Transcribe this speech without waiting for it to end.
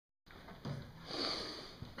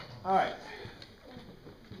All right.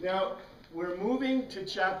 Now, we're moving to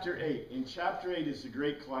chapter 8. In chapter 8 is the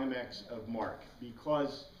great climax of Mark,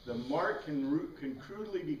 because the Mark can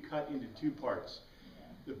crudely be cut into two parts.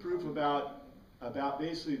 The proof about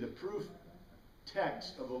basically the proof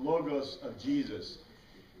text of the Logos of Jesus,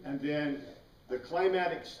 and then the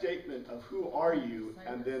climatic statement of who are you,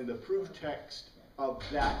 and then the proof text of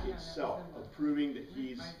that itself, of proving that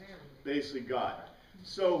he's basically God.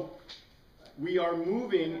 So we are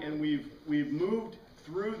moving, and we've moved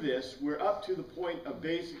through this. We're up to the point of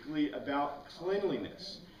basically about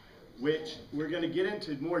cleanliness, which we're going to get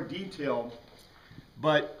into more detail.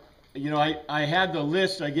 But you know, I had the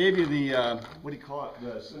list. I gave you the what do you call it?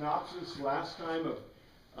 The synopsis last time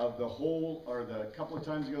of the whole, or the couple of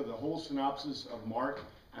times ago, the whole synopsis of Mark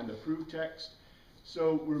and the proof text.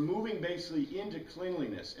 So we're moving basically into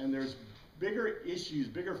cleanliness, and there's bigger issues,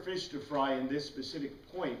 bigger fish to fry in this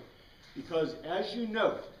specific point, because as you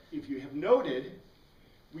note, if you have noted,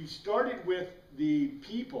 we started with the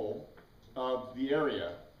people of the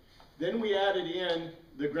area, then we added in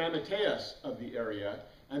the grammateus of the area,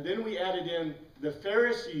 and then we added in the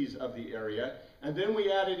Pharisees of the area, and then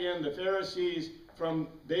we added in the Pharisees from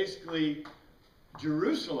basically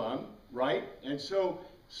Jerusalem, right? And so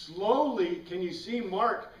slowly, can you see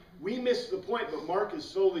Mark? We missed the point, but Mark is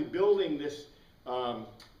slowly building this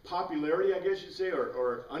popularity, I guess you'd say,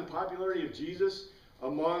 or unpopularity of Jesus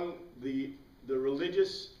among the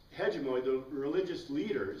religious hegemony, the religious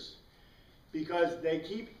leaders, because they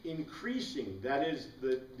keep increasing, that is,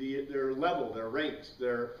 their level, their ranks,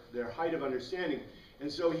 their height of understanding. And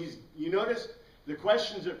so you notice the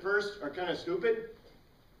questions at first are kind of stupid,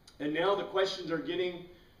 and now the questions are getting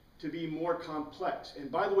to be more complex.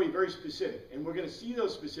 And by the way, very specific. And we're going to see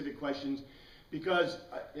those specific questions because,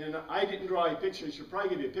 and I didn't draw a picture, I should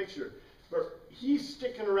probably give you a picture, but he's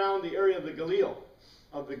sticking around the area of the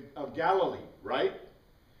of Galilee, right?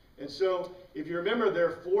 And so, if you remember, there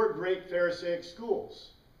are four great Pharisaic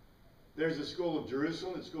schools. There's the school of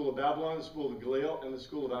Jerusalem, the school of Babylon, the school of Galilee, and the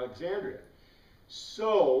school of Alexandria.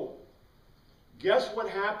 So, guess what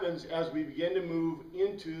happens as we begin to move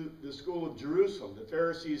into the school of Jerusalem, the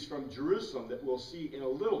Pharisees from Jerusalem that we'll see in a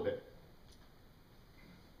little bit.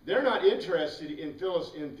 They're not interested in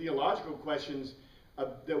theological questions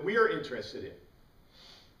that we are interested in.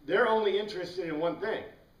 They're only interested in one thing.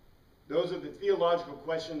 Those are the theological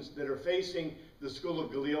questions that are facing the school of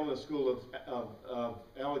Galilee and the school of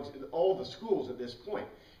Alexandria, all the schools at this point.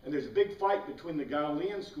 And there's a big fight between the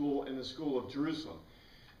Galilean school and the school of Jerusalem.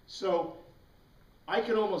 So I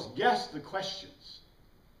can almost guess the questions.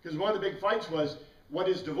 Because one of the big fights was, what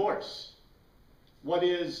is divorce? What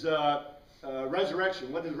is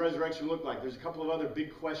resurrection? What does resurrection look like? There's a couple of other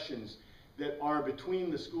big questions that are between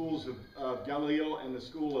the schools of Galilee and the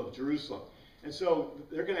school of Jerusalem. And so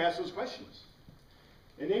they're going to ask those questions.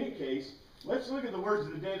 In any case, let's look at the words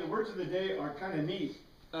of the day. The words of the day are kind of neat.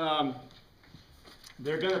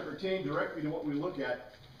 They're going to pertain directly to what we look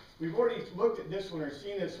at. We've already looked at this one or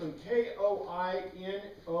seen this one.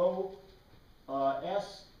 K-O-I-N-O-S-A-I.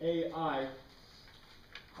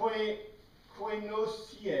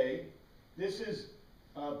 Koinosie. This is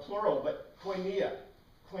plural, but koinonia.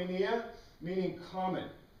 Koinonia meaning common.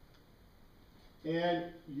 And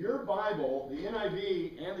your Bible, the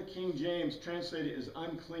NIV and the King James, translate it as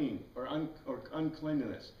unclean or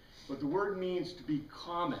uncleanliness. But the word means to be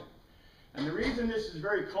common. And the reason this is a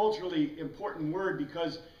very culturally important word,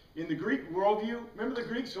 because in the Greek worldview, remember the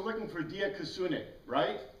Greeks are looking for diakosune,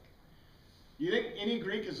 right? You think any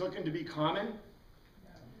Greek is looking to be common?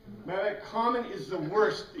 No. Common is the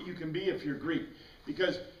worst that you can be if you're Greek.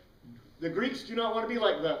 Because the Greeks do not want to be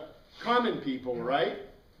like the common people, right?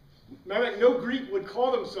 Remember, no Greek would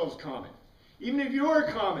call themselves common. Even if you were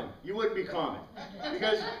common, you wouldn't be common.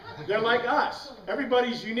 Because they're like us.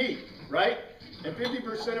 Everybody's unique, right? And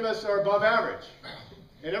 50% of us are above average.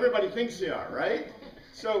 And everybody thinks they are, right?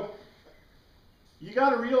 So, you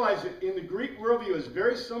got to realize that in the Greek worldview is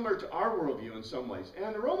very similar to our worldview in some ways.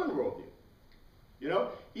 And the Roman worldview. You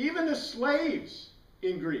know, even the slaves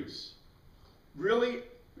in Greece really,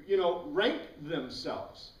 ranked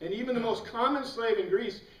themselves. And even the most common slave in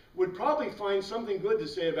Greece would probably find something good to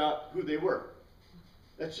say about who they were.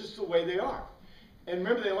 That's just the way they are. And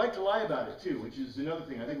remember, they like to lie about it too, which is another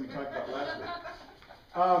thing I think we talked about last week.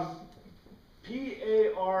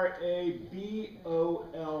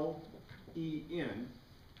 Parabolen,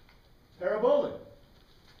 parabolin.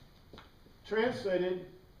 Translated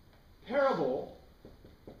parable,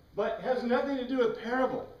 but has nothing to do with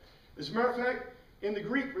parable. As a matter of fact, in the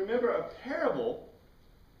Greek, remember, a parable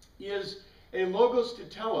is a logos to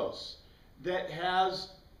telos that has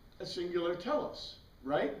a singular telos,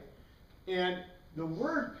 right? And the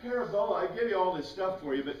word parabola, I gave you all this stuff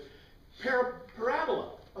for you, but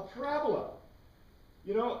parabola, a parabola.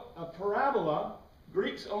 You know, a parabola,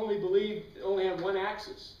 Greeks only have one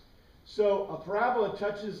axis. So a parabola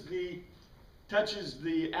touches the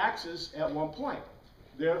axis at one point.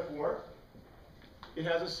 Therefore, it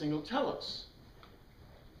has a single telos.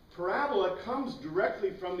 Parabola comes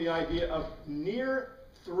directly from the idea of near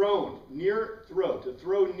thrown, near throw, to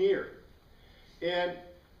throw near. And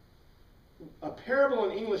a parable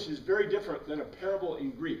in English is very different than a parable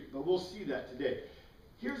in Greek, but we'll see that today.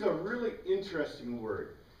 Here's a really interesting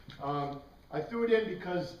word. I threw it in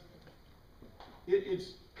because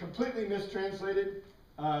it's completely mistranslated,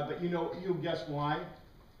 but you'll guess why.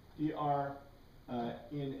 E-R-N-A.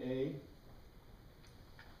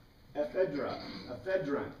 Ephedra,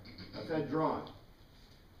 ephedron.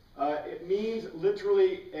 It means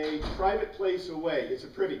literally a private place away. It's a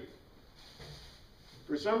privy.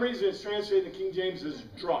 For some reason, it's translated in the King James as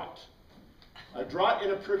draught. A draught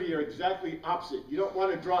and a privy are exactly opposite. You don't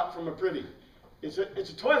want a draught from a privy. It's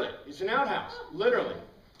a toilet. It's an outhouse, literally.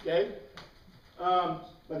 Okay?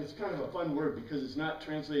 But it's kind of a fun word because it's not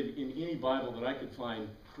translated in any Bible that I could find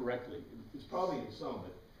correctly. It's probably in some,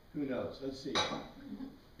 but who knows? Let's see.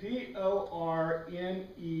 P-O-R-N-E-I-A-I.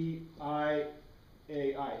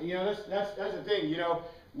 That's the thing.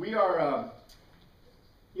 We are,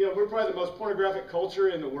 we're probably the most pornographic culture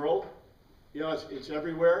in the world. It's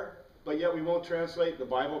everywhere, but yet we won't translate the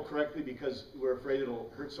Bible correctly because we're afraid it'll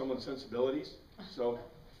hurt someone's sensibilities. So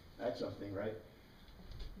that's something, right?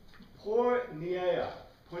 Porneia,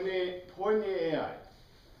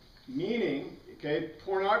 meaning, okay,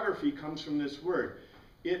 pornography comes from this word.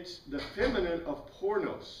 It's the feminine of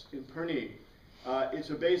pornos in porne. It's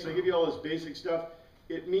a base. I give you all this basic stuff.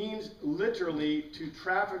 It means literally to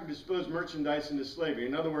traffic or dispose merchandise into slavery.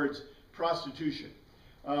 In other words, prostitution,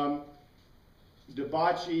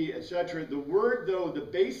 debauchery, etc. The word, though, the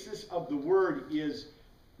basis of the word is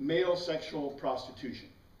male sexual prostitution.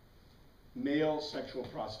 Male sexual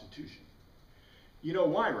prostitution. You know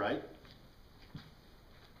why, right?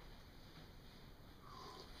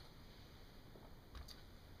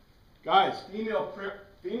 Guys, female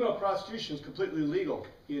prostitution is completely legal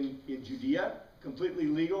in Judea, completely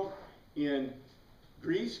legal in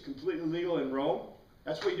Greece, completely legal in Rome.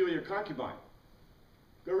 That's what you do with your concubine.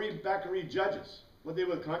 Go back and read Judges. What they do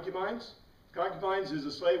with concubines? Concubines is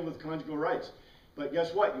a slave with conjugal rights. But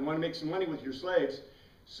guess what? You want to make some money with your slaves,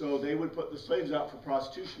 so they would put the slaves out for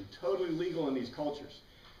prostitution. Totally legal in these cultures.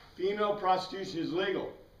 Female prostitution is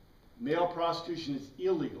legal. Male prostitution is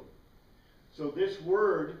illegal. So this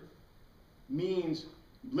word means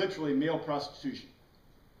literally male prostitution,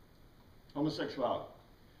 homosexuality.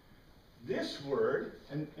 This word,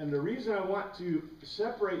 and the reason I want to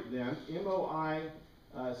separate them, M-O-I-C-H-E-I-A-I,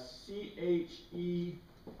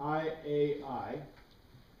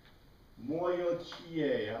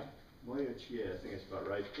 moiochia, I think it's about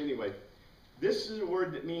right. Anyway, this is a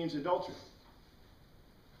word that means adultery.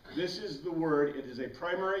 This is the word, it is a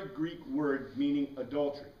primary Greek word meaning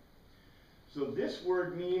adultery. So this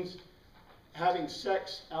word means having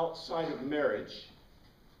sex outside of marriage.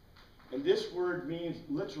 And this word means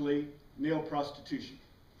literally male prostitution.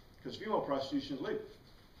 Because female prostitution is legal.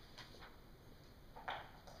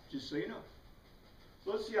 Just so you know.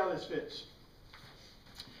 So let's see how this fits.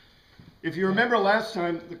 If you remember last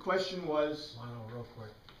time, the question was... Lionel, real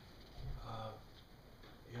quick.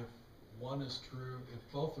 If one is true,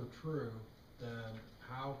 if both are true, then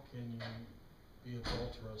how can you be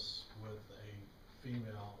adulterous with a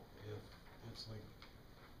female if it's legal?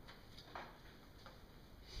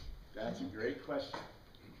 That's a great question.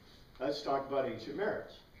 Let's talk about ancient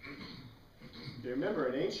marriage. Remember,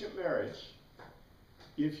 in ancient marriage,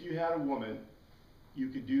 if you had a woman,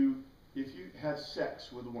 if you had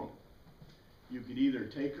sex with a woman, you could either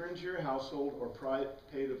take her into your household or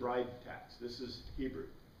pay the bride tax. This is Hebrew.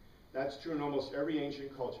 That's true in almost every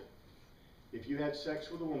ancient culture. If you had sex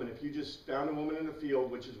with a woman, if you just found a woman in a field,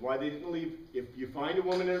 which is why they didn't leave, if you find a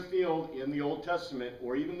woman in a field in the Old Testament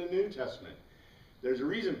or even the New Testament, there's a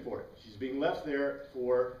reason for it. She's being left there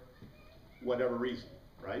for whatever reason,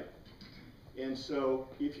 right? And so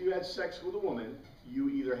if you had sex with a woman, you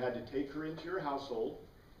either had to take her into your household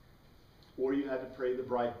or you had to pay the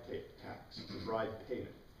bride tax, the bride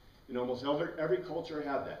payment. In almost every culture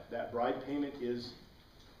had that. That bride payment is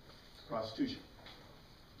prostitution.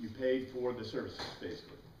 You paid for the services,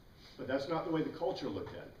 basically. But that's not the way the culture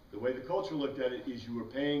looked at it. The way the culture looked at it is you were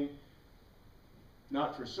paying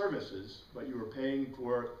not for services, but you were paying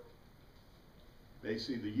for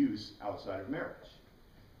basically the use outside of marriage.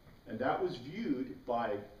 And that was viewed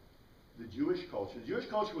by the Jewish culture. The Jewish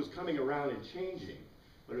culture was coming around and changing,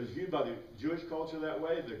 but it was viewed by the Jewish culture that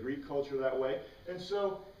way, the Greek culture that way. And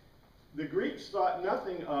so the Greeks thought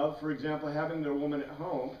nothing of, for example, having their woman at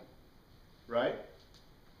home, right?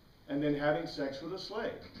 And then having sex with a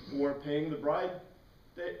slave, or paying the bride.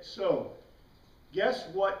 So, guess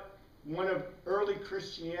what one of early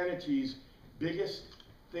Christianity's biggest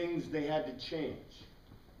things they had to change?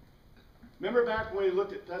 Remember back when we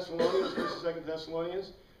looked at Thessalonians, 1st and 2nd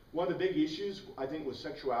Thessalonians? One of the big issues, I think, was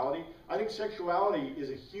sexuality. I think sexuality is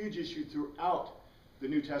a huge issue throughout the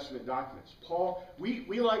New Testament documents. Paul,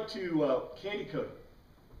 we like to candy coat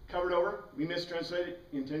it. Cover it over. We mistranslate it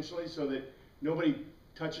intentionally so that nobody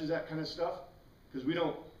touches that kind of stuff. Because we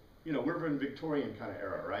don't, we're in Victorian kind of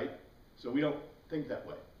era, right? So we don't think that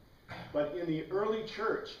way. But in the early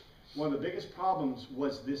church, one of the biggest problems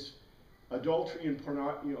was this adultery and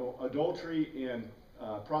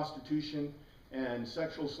prostitution and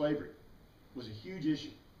sexual slavery was a huge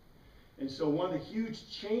issue. And so one of the huge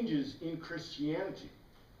changes in Christianity,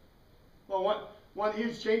 well, one of the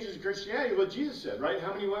huge changes in Christianity, what Jesus said, right?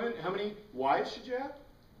 How many wives should you have?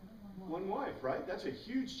 One wife, right? That's a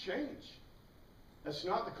huge change. That's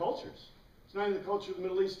not the cultures. It's not in the culture of the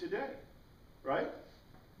Middle East today, right?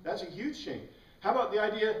 That's a huge change. How about the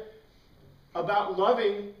idea about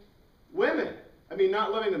loving women? I mean,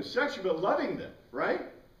 not loving them sexually, but loving them, right?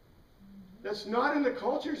 That's not in the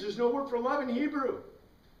cultures. There's no word for love in Hebrew.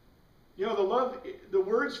 The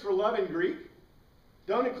words for love in Greek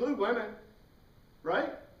don't include women,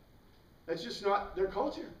 right? That's just not their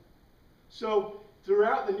culture. So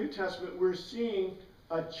throughout the New Testament, we're seeing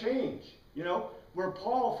a change, where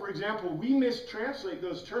Paul, for example, we mistranslate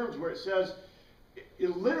those terms where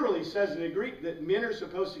it literally says in the Greek that men are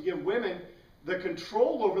supposed to give women the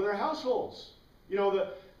control over their households,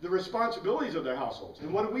 the responsibilities of their households.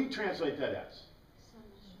 And what do we translate that as?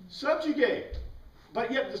 Subjugate.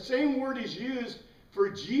 But yet the same word is used for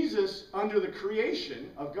Jesus under the creation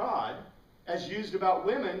of God as used about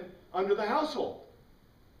women under the household.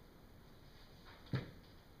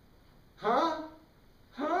 Huh?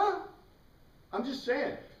 I'm just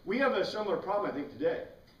saying. We have a similar problem, I think, today.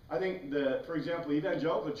 I think for example,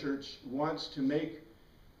 evangelical church wants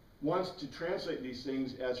to translate these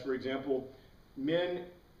things as, for example, men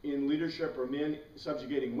in leadership or men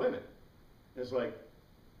subjugating women. It's like,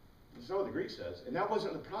 that's not what the Greek says. And that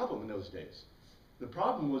wasn't the problem in those days. The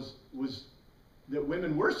problem was that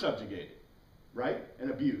women were subjugated, right? And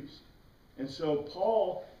abused. And so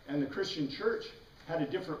Paul and the Christian church had a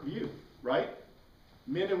different view, right?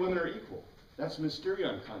 Men and women are equal. That's the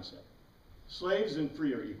mysterion concept. Slaves and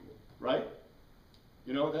free are equal, right?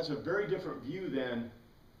 That's a very different view than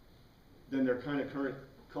their kind of current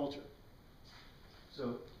culture.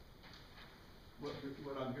 So,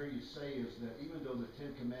 what I'm hearing you say is that even though the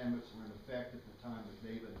Ten Commandments were in effect at the time of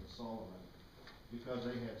David and Solomon, because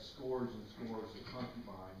they had scores and scores of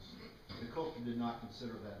concubines, the culture did not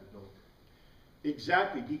consider that adultery.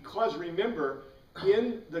 Exactly, because remember,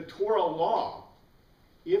 in the Torah law,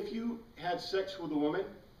 if you had sex with a woman,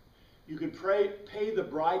 you could pay the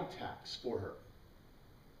bride tax for her,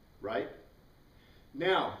 right?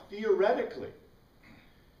 Now, theoretically,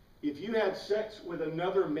 if you had sex with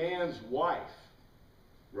another man's wife,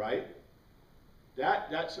 right,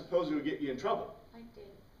 that supposedly would get you in trouble.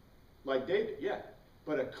 Like David, yeah.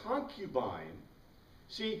 But a concubine,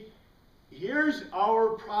 see, here's our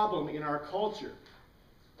problem in our culture.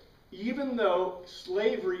 Even though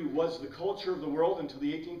slavery was the culture of the world until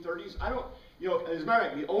the 1830s, as a matter of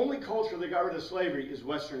fact, the only culture that got rid of slavery is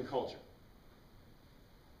Western culture.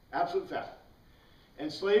 Absolute fact. And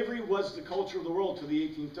slavery was the culture of the world till the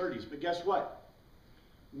 1830s. But guess what?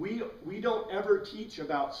 We don't ever teach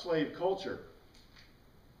about slave culture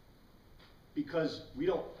because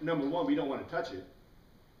number one, we don't want to touch it.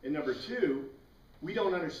 And number two, we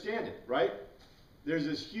don't understand it, right? There's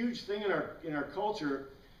this huge thing in our culture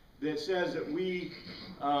that says that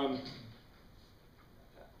I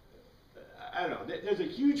don't know, there's a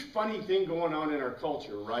huge funny thing going on in our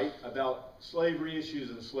culture, right, about slavery issues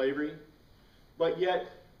and slavery. But yet,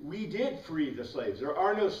 we did free the slaves. There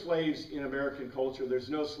are no slaves in American culture. There's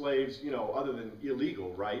no slaves, other than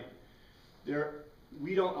illegal, right?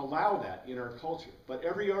 We don't allow that in our culture. But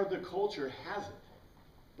every other culture has it,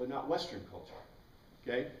 but not Western culture,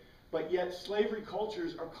 okay? But yet, slavery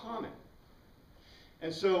cultures are common.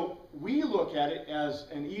 And so, we look at it as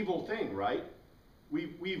an evil thing, right?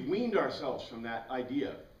 We've weaned ourselves from that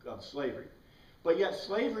idea of slavery. But yet,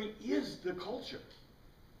 slavery is the culture,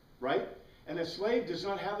 right? And a slave does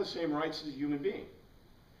not have the same rights as a human being.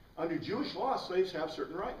 Under Jewish law, slaves have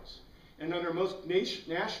certain rights. And under most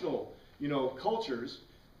national, cultures,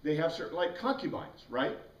 they have certain, like concubines,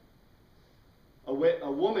 right? A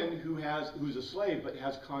woman who's a slave but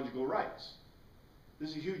has conjugal rights.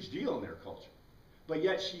 This is a huge deal in their culture. But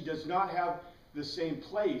yet she does not have the same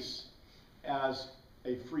place as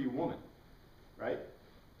a free woman, right?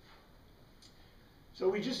 So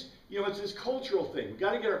we just, it's this cultural thing. We've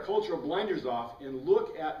got to get our cultural blinders off and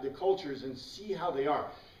look at the cultures and see how they are.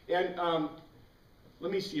 And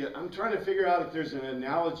let me see. I'm trying to figure out if there's an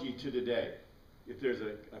analogy to today, if there's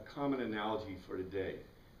a common analogy for today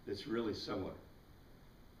that's really similar.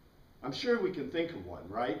 I'm sure we can think of one,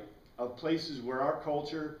 right? Of places where our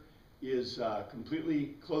culture is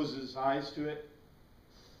completely closes its eyes to it.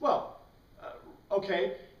 Well,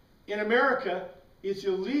 okay, in America, it's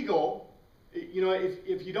illegal.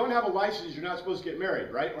 If you don't have a license, you're not supposed to get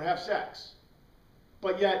married, right? Or have sex.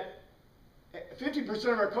 But yet, 50%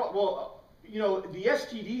 of our culture, the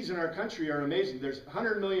STDs in our country are amazing. There's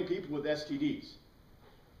 100 million people with STDs,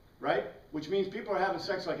 right? Which means people are having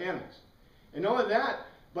sex like animals. And not only that,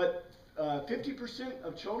 but 50%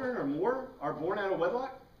 of children or more are born out of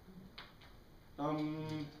wedlock.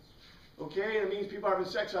 Okay, it means people are having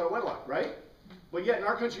sex out of wedlock, right? But yet in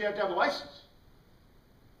our country you have to have a license.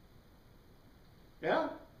 Yeah?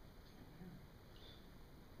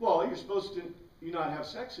 Well, you're supposed to not have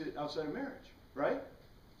sex outside of marriage, right?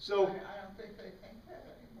 So I don't think they think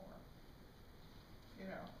that anymore.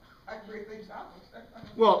 I agree with the opposite.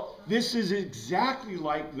 well, this is exactly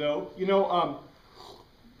like though,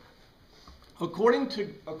 according to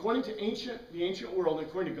the ancient world,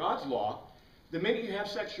 according to God's law, the minute you have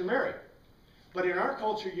sex, you're married. But in our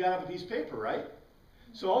culture, you gotta have a piece of paper, right?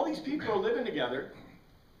 So all these people are living together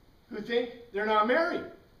who think they're not married.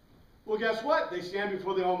 Well, guess what? They stand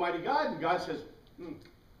before the Almighty God, and God says,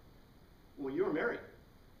 well, you're married.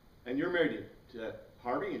 And you're married to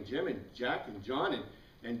Harvey and Jim and Jack and John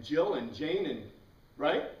and Jill and Jane and,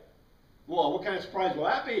 right? Well, what kind of surprise will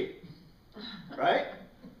that be? Right?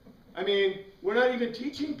 I mean, we're not even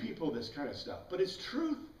teaching people this kind of stuff, but it's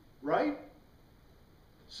truth, right?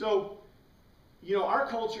 So, our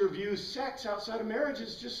culture views sex outside of marriage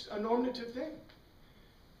as just a normative thing.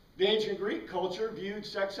 The ancient Greek culture viewed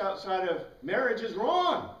sex outside of marriage as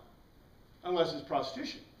wrong, unless it's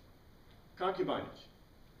prostitution, concubinage,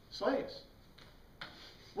 slaves.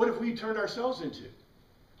 What if we turned ourselves into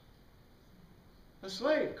a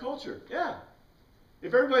slave culture? Yeah.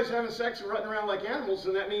 If everybody's having sex and running around like animals,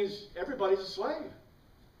 then that means everybody's a slave.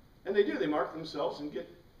 And they do. They mark themselves and get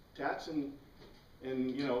tats and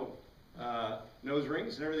nose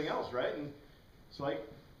rings and everything else, right? And it's like,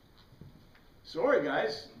 sorry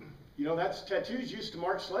guys, that's tattoos used to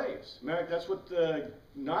mark slaves. That's what the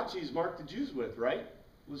Nazis marked the Jews with, right?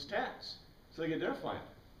 Was tats, so they could identify them.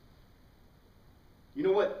 You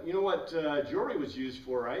know what jewelry was used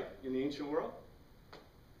for, right, in the ancient world?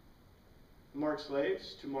 To mark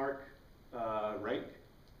slaves, to mark rank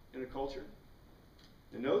in a culture.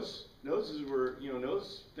 And those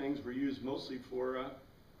things were used mostly for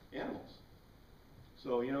animals.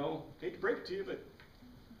 So, hate to break it to you, but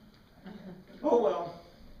oh well.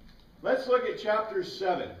 Let's look at chapter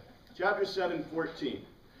 7. Chapter 7:14.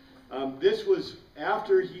 This was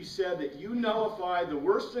after he said that you nullify, the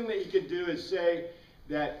worst thing that you could do is say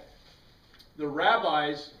that the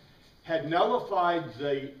rabbis had nullified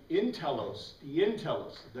the telos,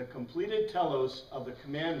 the completed telos of the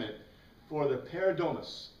commandment for the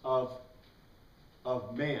paradomus of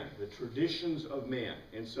man, the traditions of man.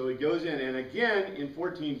 And so he goes in, and again in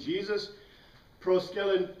 14, Jesus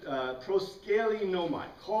proskelinomai,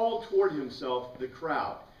 called toward himself the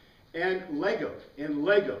crowd, and lego,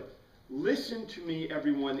 listen to me,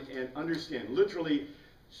 everyone, and understand. Literally,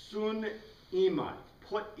 sun imai,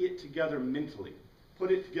 put it together mentally,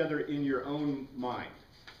 put it together in your own mind.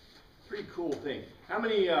 Pretty cool thing. How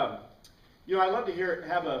many? I love to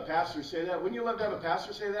have a pastor say that. Wouldn't you love to have a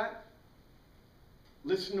pastor say that?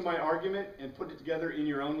 Listen to my argument and put it together in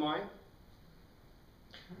your own mind.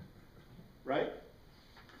 Right?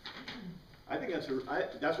 I think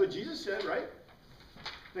that's what Jesus said, right?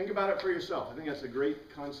 Think about it for yourself. I think that's a great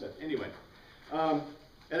concept. Anyway, and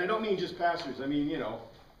I don't mean just pastors. I mean,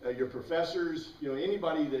 your professors,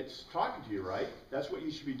 anybody that's talking to you, right? That's what you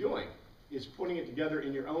should be doing, is putting it together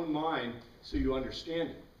in your own mind so you understand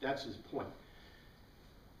it. That's his point.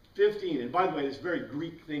 15, and by the way, this is very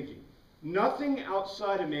Greek thinking. Nothing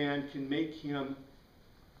outside a man can make him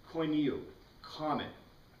koinio, common.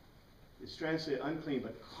 It's translated unclean,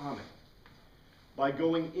 but common. By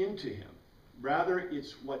going into him. Rather,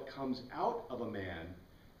 it's what comes out of a man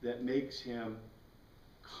that makes him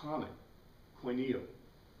common, koinio.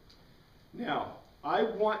 Now, I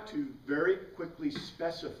want to very quickly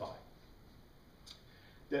specify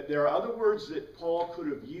that there are other words that Paul could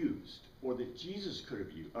have used, or that Jesus could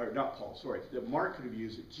have used, or not Paul, sorry, that Mark could have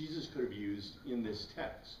used, that Jesus could have used in this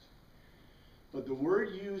text. But the word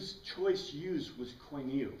choice used was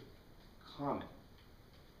koineo, common.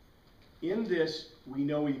 In this, we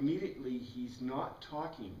know immediately he's not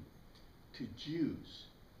talking to Jews.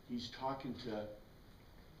 He's talking to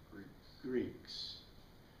Greeks.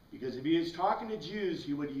 Because if he was talking to Jews,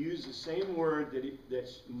 he would use the same word that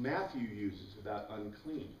Matthew uses about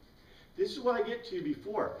unclean. This is what I get to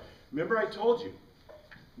before. Remember I told you,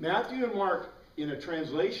 Matthew and Mark in a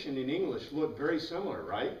translation in English look very similar,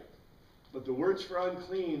 right? But the words for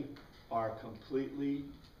unclean are completely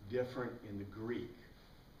different in the Greek.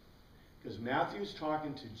 Because Matthew's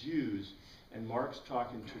talking to Jews and Mark's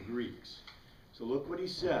talking to Greeks. So look what he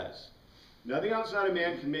says. Nothing outside a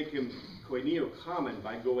man can make him koineo, common,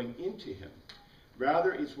 by going into him.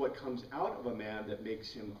 Rather, it's what comes out of a man that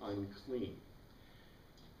makes him unclean.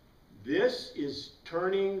 This is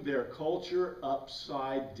turning their culture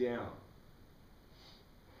upside down.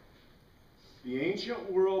 The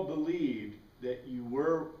ancient world believed that you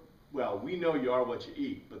were, well, we know you are what you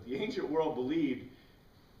eat, but the ancient world believed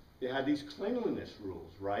they had these cleanliness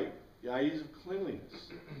rules, right? The ideas of cleanliness.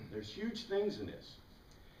 There's huge things in this.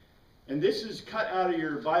 And this is cut out of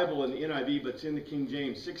your Bible in the NIV, but it's in the King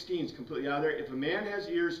James. 16 is completely out of there. If a man has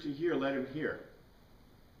ears to hear, let him hear.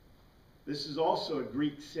 This is also a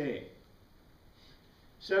Greek saying.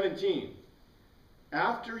 17.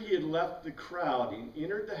 After he had left the crowd and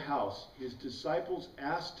entered the house, his disciples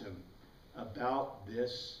asked him about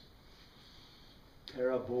this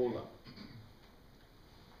parabola.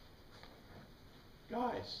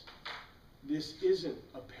 Guys, this isn't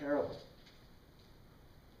a parable.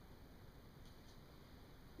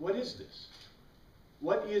 What is this?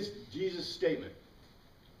 What is Jesus' statement?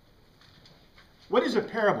 What is a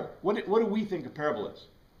parable? What do we think a parable is?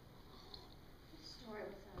 Story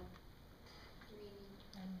with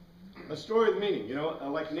a meaning. A story with meaning, you know,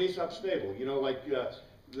 like an Aesop's fable, you know, like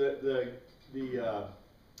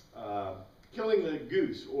killing the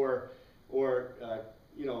goose, or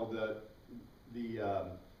you know,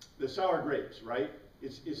 the sour grapes, right?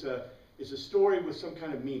 It's a story with some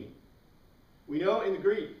kind of meaning. We know in the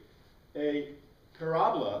Greek, a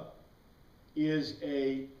parabola is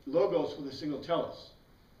a logos with a single telos.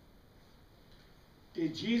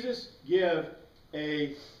 Did Jesus give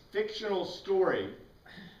a fictional story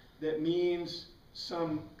that means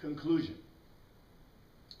some conclusion?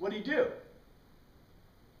 What did he do?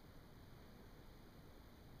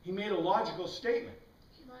 He made a logical statement.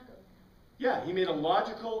 Yeah, he made a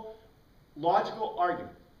logical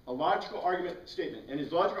argument. A logical argument statement. And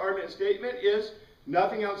his logical argument statement is,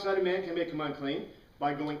 nothing outside a man can make him unclean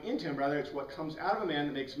by going into him. Rather, it's what comes out of a man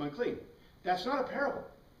that makes him unclean. That's not a parable.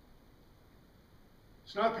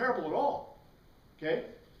 It's not a parable at all. Okay?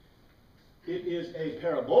 It is a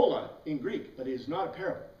parabola in Greek, but it is not a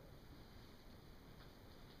parable.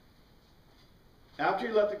 After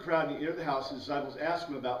he left the crowd and he entered the house, his disciples asked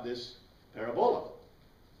him about this parabola.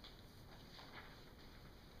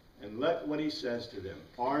 And let what he says to them.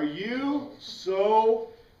 Are you so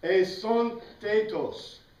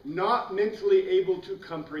esontetos, not mentally able to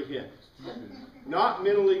comprehend? Not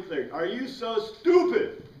mentally clear. Are you so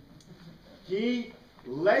stupid? He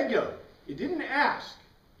legoed. He didn't ask.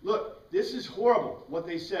 Look, this is horrible what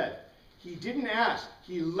they said. He didn't ask.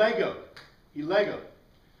 He legoed. He legoed.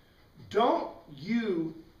 Don't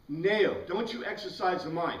you nail. Don't you exercise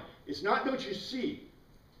the mind. It's not don't you see.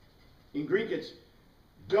 In Greek it's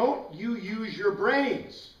don't you use your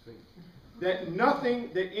brains. That nothing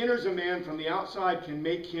that enters a man from the outside can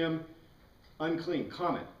make him unclean.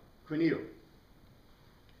 Comment. Koineo.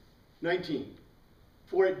 19.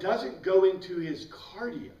 For it doesn't go into his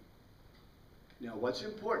cardia. Now what's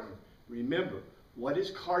important? Remember, what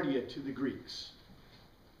is cardia to the Greeks?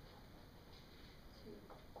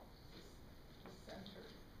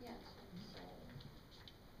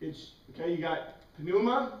 It's, okay, you got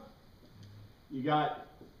pneuma, you got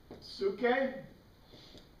suke,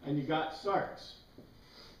 and you got sarx.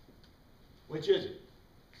 Which is it?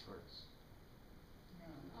 Sarx.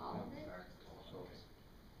 All of it?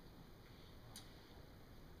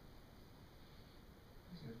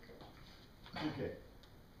 Okay.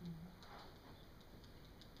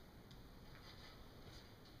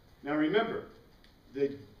 Now remember,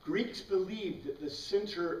 the Greeks believed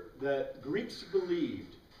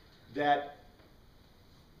that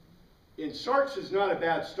in sarx is not a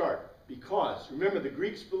bad start, because remember the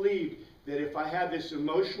Greeks believed that if I had this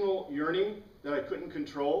emotional yearning that I couldn't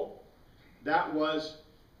control, that was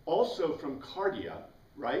also from cardia,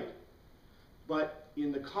 right? But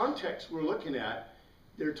in the context we're looking at,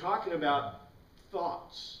 they're talking about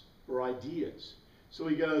thoughts or ideas. So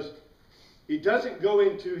he goes, it doesn't go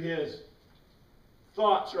into his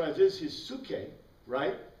thoughts, or as is his suke,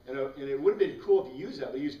 right? And it would have been cool if he used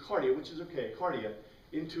that, but he used cardia, which is okay, cardia,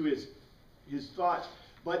 into his thoughts,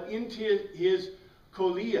 but into his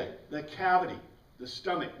kolia, the cavity, the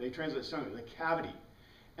stomach. They translate stomach, the cavity.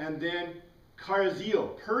 And then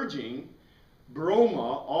karazio, purging,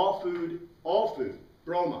 broma, all food,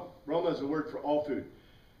 broma. Broma is a word for all food,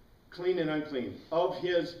 clean and unclean, of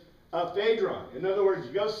his aphedron. In other words,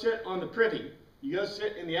 you go sit on the privy, you go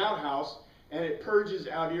sit in the outhouse, and it purges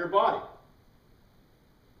out of your body.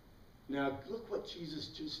 Now, look what Jesus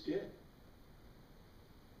just did.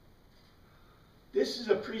 This is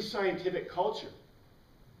a pre-scientific culture.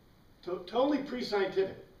 Totally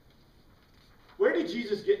pre-scientific. Where did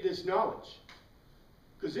Jesus get this knowledge?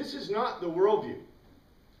 Because this is not the worldview,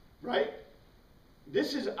 right?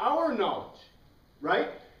 This is our knowledge, right?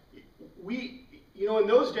 In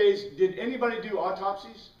those days, did anybody do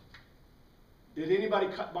autopsies? Did anybody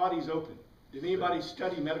cut bodies open? Did anybody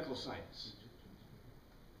study medical science?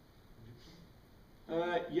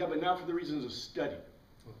 Yeah, but not for the reasons of study.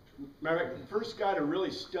 Remember, the first guy to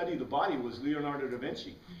really study the body was Leonardo da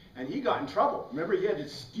Vinci. And he got in trouble. Remember, he had to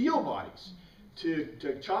steal bodies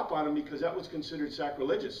to chop on them because that was considered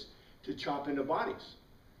sacrilegious, to chop into bodies.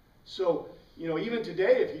 So, even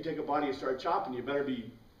today, if you take a body and start chopping, you better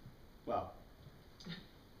be,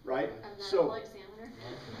 right? A medical So, examiner.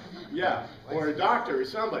 yeah, or a doctor or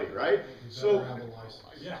somebody, right? You better have a license.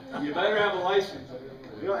 Yeah, you better have a license.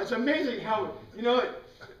 It's amazing how,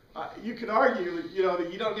 you could argue,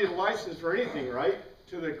 that you don't need a license for anything, right?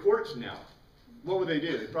 To the courts now. What would they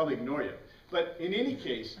do? They'd probably ignore you. But in any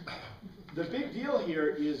case, the big deal here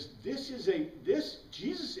is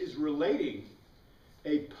Jesus is relating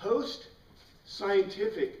a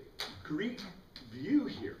post-scientific Greek view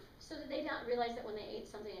here. So did they not realize that when they ate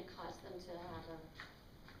something, it caused them to have a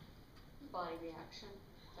body reaction?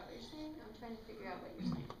 Is that what you're saying? I'm trying to figure out what you're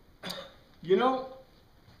saying.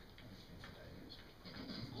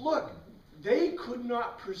 Look, they could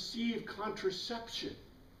not perceive contraception,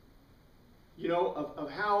 of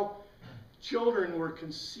how children were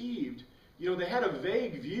conceived. They had a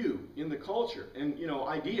vague view in the culture and,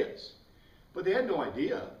 ideas, but they had no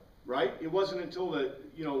idea, right? It wasn't until the,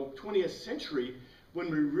 20th century when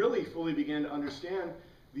we really fully began to understand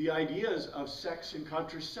the ideas of sex and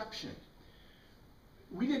contraception.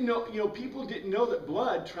 We didn't know, people didn't know that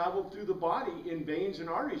blood traveled through the body in veins and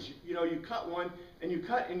arteries. You cut one and you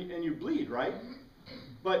cut and you bleed, right?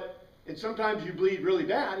 And sometimes you bleed really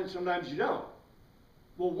bad and sometimes you don't.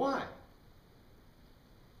 Well, why?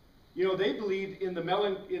 They believed in the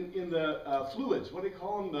fluids. What do they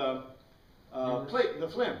call them? The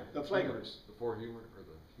phlegm, the phlegms. The four humor, or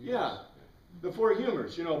the humors? Yeah, the four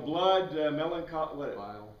humors. Blood, melancholy, what?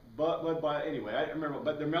 Bile. Blood, bile. Anyway, I don't remember,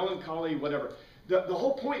 but the melancholy, whatever. The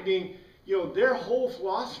whole point being, their whole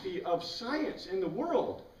philosophy of science in the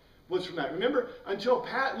world was from that. Remember, until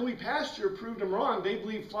Louis Pasteur proved them wrong, they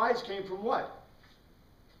believed flies came from what?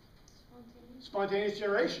 Spontaneous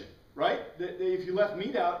generation, right? That if you left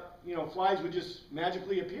meat out, flies would just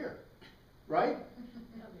magically appear, right?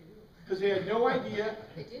 Because they had no idea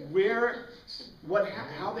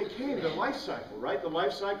how they came, the life cycle, right? The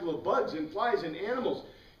life cycle of bugs and flies and animals.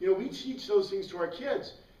 We teach those things to our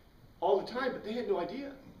kids all the time, but they had no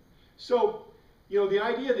idea. So, the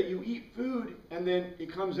idea that you eat food and then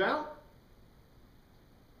it comes out,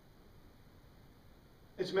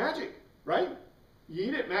 it's magic, right? You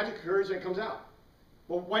eat it, magic occurs, and it comes out.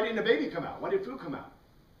 Well, why didn't a baby come out? Why did food come out?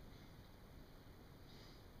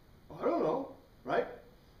 Well, I don't know, right?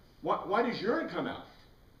 Why does urine come out?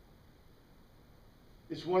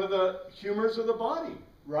 It's one of the humors of the body,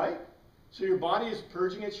 right? So your body is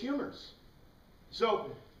purging its humors.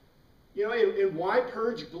 So, and why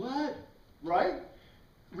purge blood, right?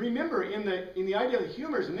 Remember, in the idea of the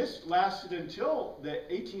humors, and this lasted until the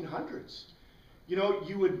 1800s,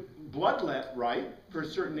 you would bloodlet, right, for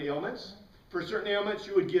certain ailments. For certain ailments,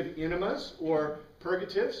 you would give enemas or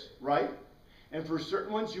purgatives, right? And for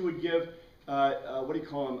certain ones, you would give,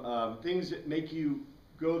 things that make you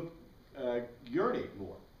go urinate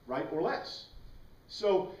more, right, or less.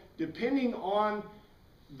 So depending on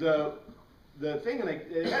the thing, and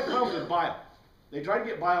they had problems with bile. They try to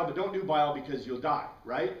get bile, but don't do bile because you'll die,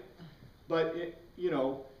 right? But,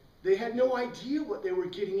 they had no idea what they were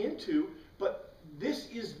getting into, but this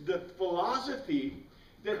is the philosophy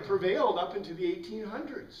that prevailed up into the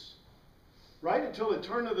 1800s, right? Until the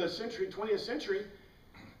turn of the century, 20th century.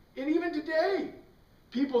 And even today,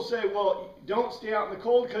 people say, well, don't stay out in the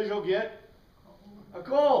cold because you'll get a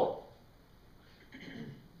cold.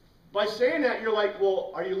 by saying that, you're like,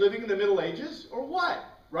 well, are you living in the Middle Ages or what?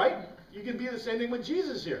 Right? You can be the same thing with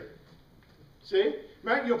Jesus here. See?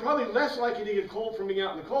 Right? You're probably less likely to get cold from being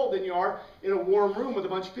out in the cold than you are in a warm room with a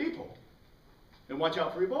bunch of people. And watch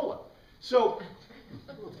out for Ebola. So,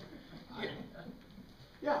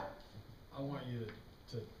 yeah. I want you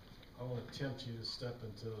I want to tempt you to step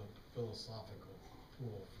into a philosophical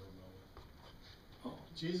pool for a moment.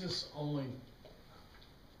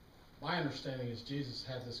 My understanding is Jesus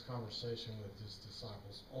had this conversation with his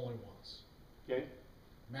disciples only once. Okay?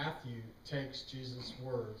 Matthew takes Jesus'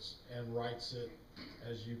 words and writes it,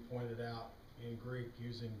 as you pointed out, in Greek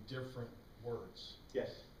using different words. Yes.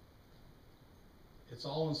 It's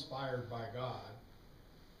all inspired by God.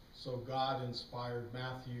 So God inspired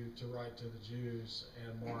Matthew to write to the Jews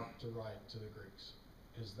and Mark to write to the Greeks.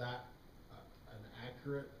 Is that an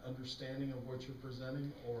accurate understanding of what you're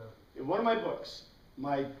presenting, or? In one of my books,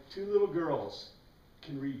 my 2 little girls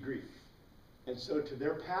can read Greek. And so to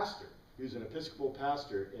their pastor, who's an Episcopal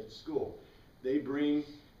pastor at school, they bring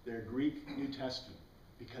their Greek New Testament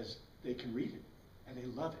because they can read it and they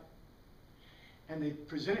love it. And they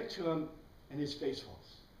present it to him and his face falls.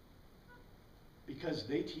 Because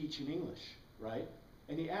they teach in English, right?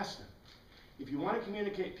 And he asks them, if you want to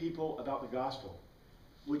communicate people about the gospel,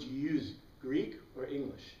 would you use Greek or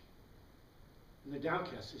English? And the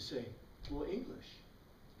downcast, they say, well, English,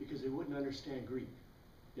 because they wouldn't understand Greek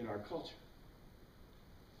in our culture.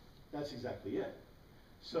 That's exactly it.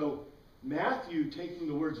 So Matthew, taking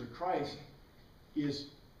the words of Christ, is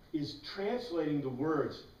translating the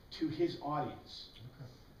words to his audience.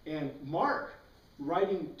 Okay. And Mark,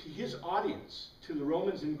 writing to his audience, to the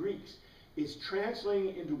Romans and Greeks, is translating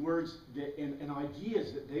it into words and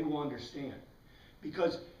ideas that they will understand.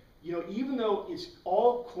 Because, even though it's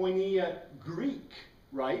all koinonia Greek,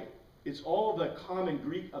 right? It's all the common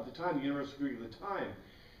Greek of the time, the universal Greek of the time.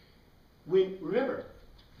 Remember,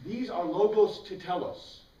 these are logos to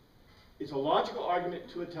telos. It's a logical argument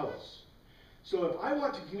to a telos. So if I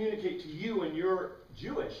want to communicate to you and you're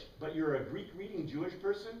Jewish, but you're a Greek-reading Jewish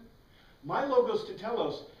person, my logos to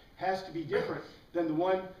telos has to be different than the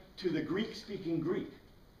one to the Greek-speaking Greek.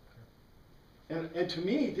 And to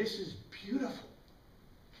me, this is beautiful.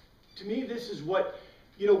 To me, this is what,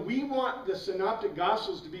 we want the synoptic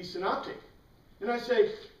gospels to be synoptic. And I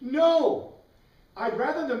say, no, I'd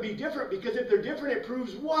rather them be different, because if they're different, it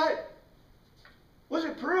proves what? What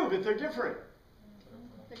does it prove if they're different?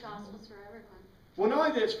 The gospel's for everyone. Well, not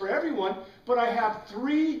only that it's for everyone, but I have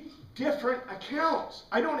 3 different accounts.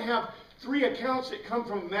 I don't have 3 accounts that come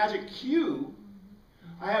from a magic cube.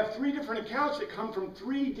 I have 3 different accounts that come from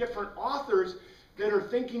 3 different authors that are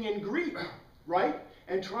thinking in Greek, right?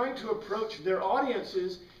 And trying to approach their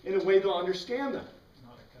audiences in a way they'll understand them.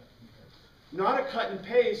 Not a cut and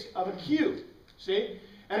paste of a Q. See?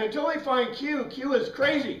 And until they find Q is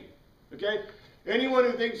crazy. Okay? Anyone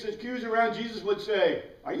who thinks that Q's around Jesus would say,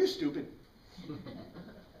 are you stupid?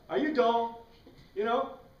 Are you dull?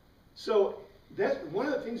 So that's one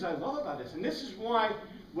of the things I love about this. And this is why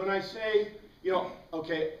when I say,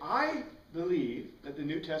 okay, I believe that the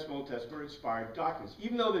New Testament and Old Testament are inspired documents,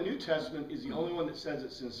 even though the New Testament is the only one that says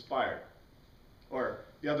it's inspired. Or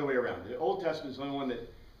the other way around. The Old Testament is the only one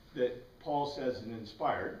that Paul says is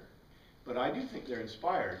inspired. But I do think they're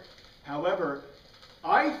inspired. However,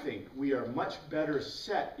 I think we are much better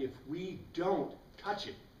set if we don't touch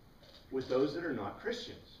it with those that are not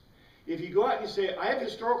Christians. If you go out and you say, I have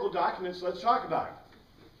historical documents, let's talk about it.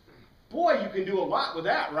 Boy, you can do a lot with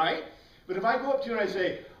that, right? But if I go up to you and I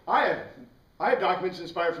say, I have documents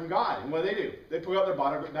inspired from God, and what do? They pull out their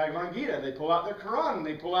Bhagavad Gita, they pull out their Quran,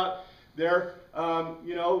 they pull out their,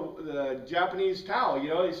 the Japanese Tao,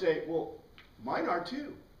 they say, well, mine are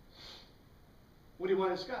too. What do you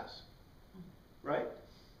want to discuss? Right?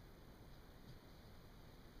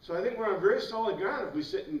 So I think we're on very solid ground if we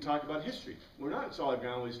sit and talk about history. We're not on solid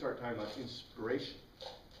ground when we start talking about inspiration.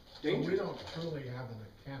 So we don't truly have an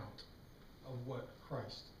account of what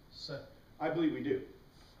Christ said. I believe we do.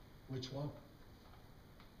 Which one?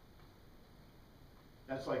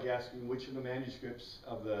 That's like asking which of the manuscripts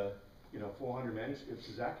of the 400 manuscripts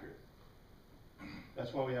is accurate.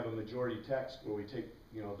 That's why we have a majority text where we take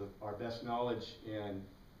our best knowledge and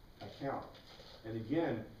account. And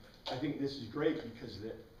again, I think this is great because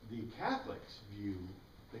the Catholics view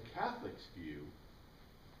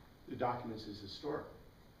the documents as historical.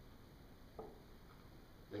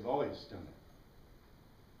 They've always done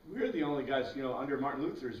it. We're the only guys, under Martin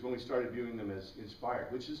Luther is when we started viewing them as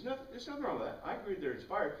inspired, which is there's nothing wrong with that. I agree they're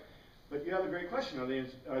inspired, but you have a great question: are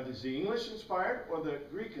the English inspired or the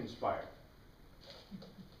Greek inspired?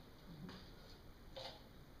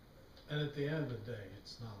 And at the end of the day,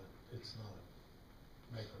 it's not it's not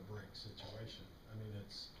a make or break situation. I mean,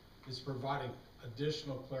 it's providing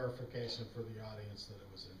additional clarification for the audience that it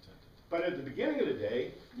was intended. But at the beginning of the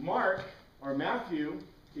day, Mark, or Matthew,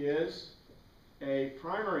 is a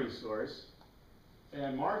primary source,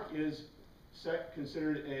 and Mark is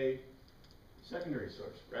considered a secondary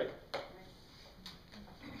source, right?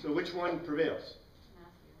 So which one prevails?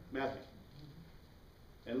 Matthew.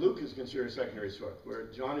 And Luke is considered a secondary source, where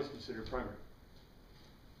John is considered primary.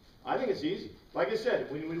 I think it's easy. Like I said,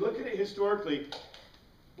 when we look at it historically,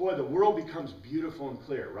 boy, the world becomes beautiful and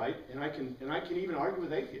clear, right? And I can even argue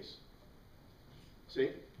with atheists.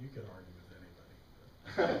 See? You could argue with anybody.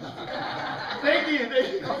 Thank you. This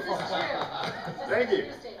is true. Thank you.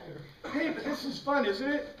 This is a true statement. Hey, but this is fun, isn't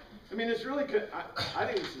it? I mean, it's really good. I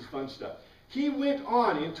think this is fun stuff. He went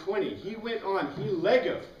on in 20. He went on. He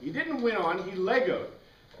legoed. He didn't went on. He legoed.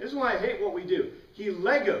 This is why I hate what we do. He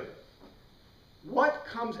legoed. What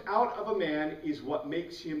comes out of a man is what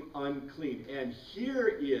makes him unclean. And here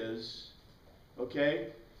is, okay,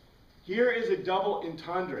 here is a double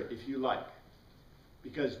entendre, if you like.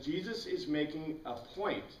 Because Jesus is making a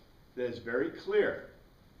point that is very clear.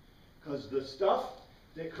 Because the stuff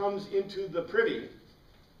that comes into the privy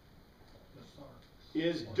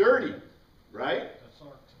is dirty, right?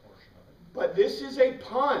 But this is a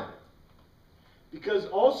pun. Because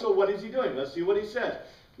also, what is he doing? Let's see what he says.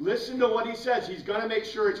 Listen to what he says. He's going to make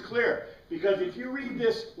sure it's clear. Because if you read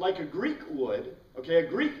this like a Greek would, okay, a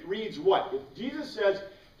Greek reads what? If Jesus says,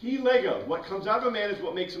 he legoed, what comes out of a man is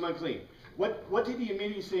what makes him unclean. What did he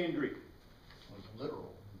immediately say in Greek? It was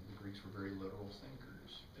literal. The Greeks were very literal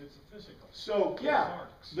thinkers. It's a physical. So, yeah,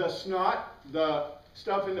 the snot, the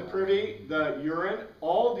stuff in the privy, the urine,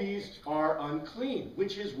 all these are unclean,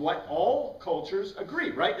 which is what all cultures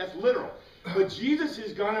agree, right? That's literal. But Jesus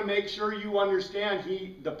is going to make sure you understand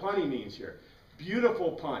the pun he means here.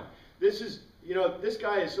 Beautiful pun. This is, this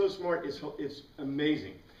guy is so smart, it's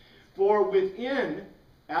amazing. For within,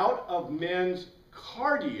 out of men's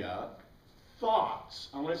cardia, thoughts,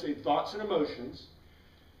 I want to say thoughts and emotions,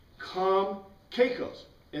 come kakos.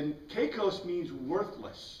 And kakos means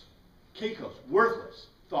worthless. Kakos, worthless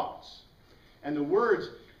thoughts. And the words,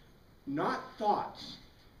 not thoughts,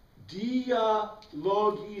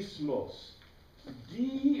 dialogismos.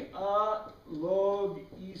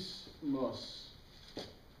 Dialogismos.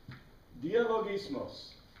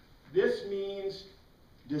 Dialogismos. This means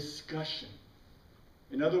discussion.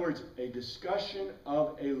 In other words, a discussion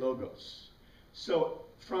of a logos. So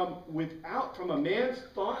from a man's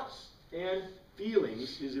thoughts and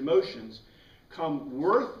feelings, his emotions, come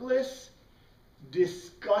worthless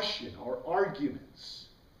discussion or arguments.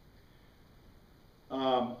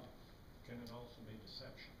 Can it also be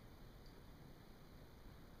deception?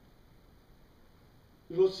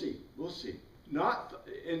 We'll see. We'll see.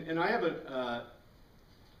 And I have a.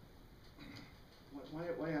 Why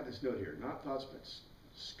do I have this note here? Not thoughts, but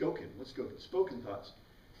spoken. What's spoken? Spoken thoughts.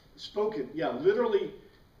 Spoken. Yeah, literally.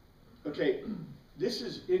 Okay, this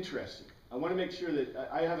is interesting. I want to make sure that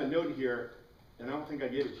I have a note here, and I don't think I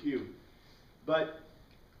gave it to you. But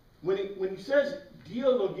when he says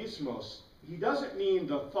dialogismos, he doesn't mean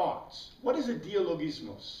the thoughts. What is a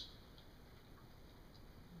dialogismos?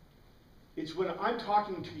 It's when I'm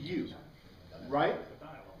talking to you, right? The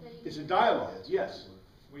dialogue. It's a dialogue, yes.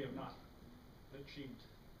 We have not achieved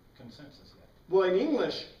consensus yet. Well, in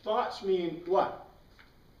English, thoughts mean what?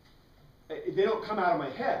 They don't come out of my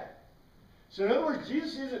head. So in other words,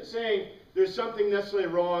 Jesus isn't saying there's something necessarily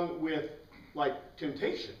wrong with, like,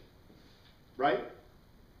 temptation, right?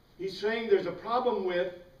 He's saying there's a problem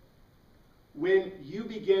with when you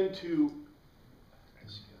begin to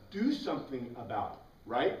do something about it,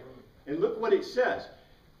 right? And look what it says.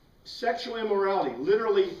 Sexual immorality,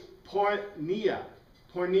 literally porneia,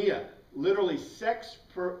 literally sex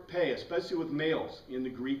per pay, especially with males in the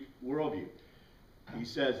Greek worldview. He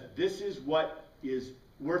says this is what is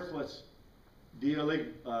worthless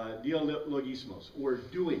dialogismos, or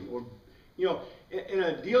doing, or, in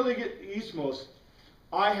a dialogismos,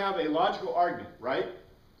 I have a logical argument, right?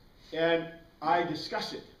 And I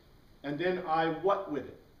discuss it, and then I what with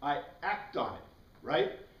it? I act on it,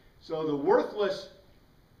 right? So the worthless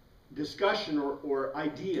discussion or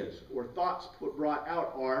ideas or thoughts brought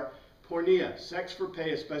out are porneia, sex for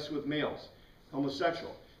pay, especially with males,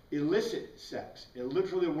 homosexual, illicit sex. And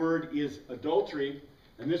literally the word is adultery,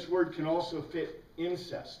 and this word can also fit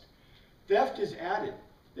incest. Theft is added.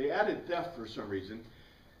 They added theft for some reason.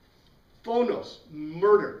 Phonos,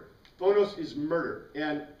 murder. Phonos is murder.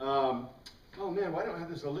 And, oh man, why don't I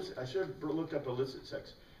have this illicit? I should have looked up illicit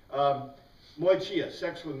sex. Moichia,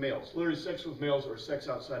 sex with males. Literally sex with males or sex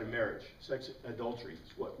outside of marriage. Sex adultery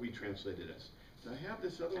is what we translate it as. Did I have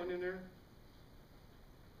this other one in there?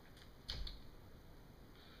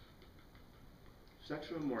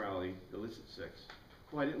 Sexual immorality, illicit sex.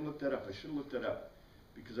 Oh, I didn't look that up. I should have looked that up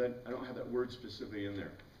because I don't have that word specifically in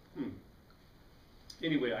there.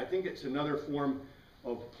 Anyway, I think it's another form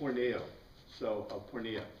of porneo. So, of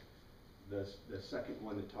pornea, the second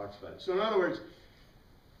one that talks about it. So in other words,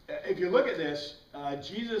 if you look at this,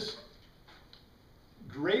 Jesus'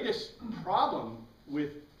 greatest problem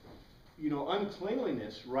with,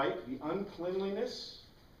 uncleanliness, right? The uncleanliness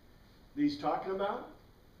that he's talking about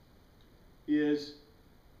is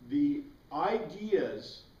the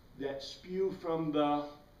ideas that spew from the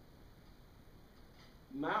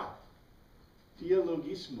mouth.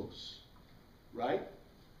 Theologismos, right?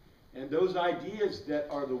 And those ideas that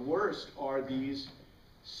are the worst are these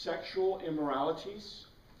sexual immoralities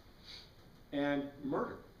and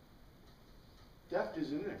murder. Theft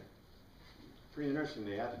is in there. Pretty interesting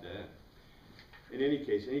they added that in. In any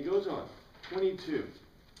case, and he goes on, 22.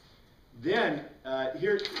 Then,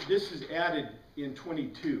 here, this is added in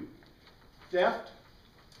 22. Theft,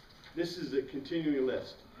 this is the continuing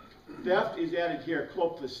list. Theft is added here,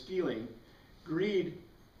 klopha, stealing. Greed,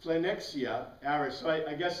 plenexia, avarice. So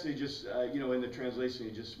I guess they just, in the translation,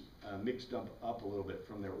 they just mixed up a little bit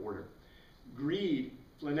from their order. Greed,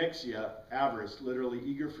 plenexia, avarice, literally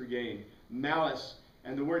eager for gain. Malice,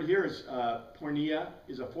 and the word here is pornea,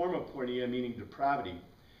 is a form of pornea, meaning depravity.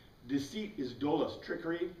 Deceit is dolos,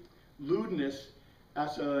 trickery. Lewdness,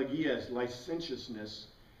 asalagia, is licentiousness.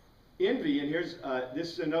 Envy, and here's,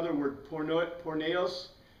 this is another word, porneos,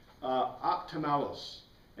 optimalos,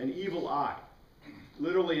 an evil eye.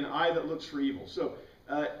 Literally an eye that looks for evil. So,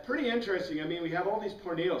 pretty interesting. I mean, we have all these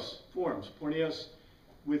porneos forms, porneos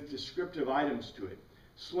with descriptive items to it.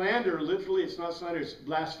 Slander, literally, it's not slander, it's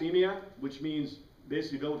blasphemia, which means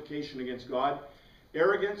basically vilification against God.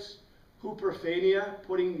 Arrogance, huperphania,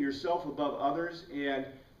 putting yourself above others, and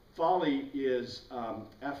folly is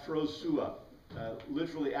aphrosua,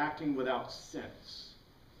 literally acting without sense,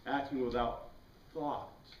 acting without thought.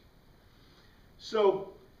 So,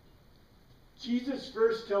 Jesus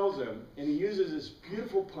first tells him, and he uses this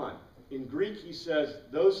beautiful pun. In Greek, he says,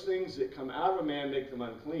 those things that come out of a man make them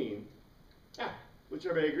unclean, which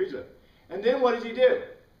everybody agrees with. And then what does he do?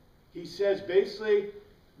 He says, basically,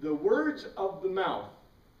 the words of the mouth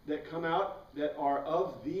that come out that are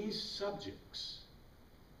of these subjects,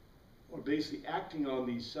 or basically acting on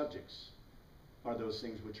these subjects, are those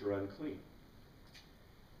things which are unclean.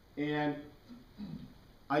 And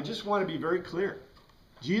I just want to be very clear.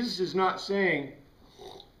 Jesus is not saying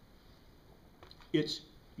it's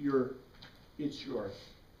your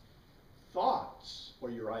thoughts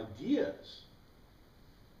or your ideas.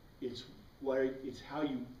 It's how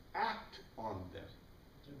you act on them.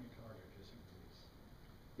 Jimmy Carter disagrees.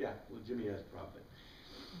 Yeah, well, Jimmy has a problem.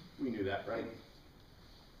 We knew that, right?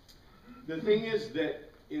 The thing is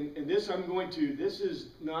that in this this is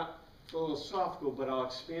not philosophical, but I'll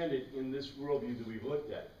expand it in this worldview that we've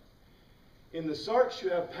looked at. In the sarx, you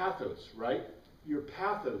have pathos, right? Your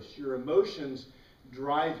pathos, your emotions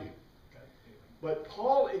drive you. But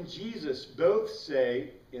Paul and Jesus both say,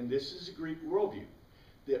 and this is a Greek worldview,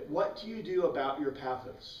 that what do you do about your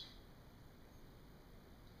pathos?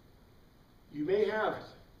 You may have,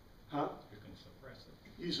 You can suppress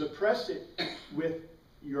it. You suppress it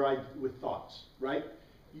with thoughts, right?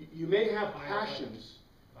 You may have passions.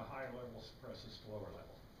 A higher level suppresses the lower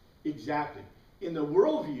level. Exactly. In the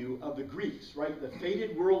worldview of the Greeks, right, the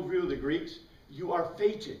fated worldview of the Greeks, you are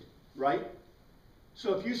fated, right?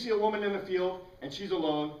 So if you see a woman in the field and she's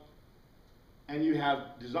alone and you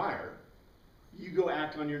have desire, you go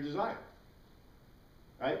act on your desire,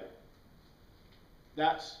 right?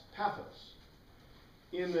 That's pathos.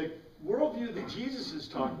 In the worldview that Jesus is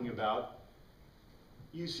talking about,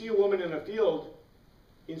 you see a woman in a field,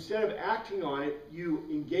 instead of acting on it, you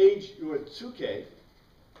engage your tsuke,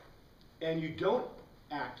 and you don't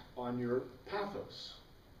act on your pathos.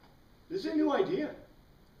 This is a new idea.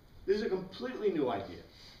 This is a completely new idea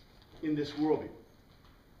in this worldview.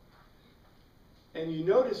 And you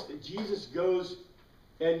notice that Jesus goes,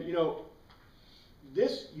 and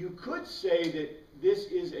this, you could say that this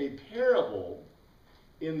is a parable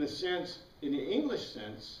in the sense, in the English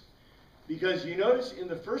sense, because you notice in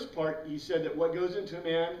the first part, he said that what goes into a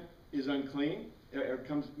man is unclean, or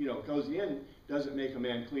goes in, doesn't make a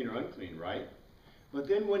man clean or unclean, right? But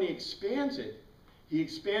then when he expanded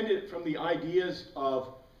it from the ideas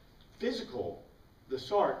of physical, the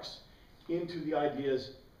sarx, into the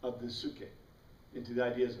ideas of the suke, into the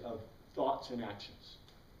ideas of thoughts and actions.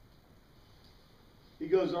 he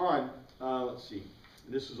goes on, let's see,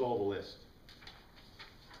 this is all the list.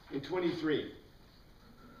 In 23,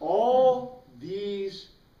 all these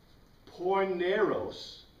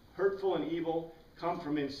porneros, hurtful and evil, come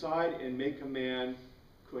from inside and make a man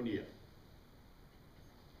konia.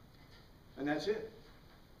 And that's it.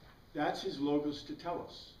 That's his logos to tell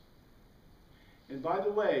us. And by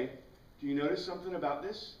the way, do you notice something about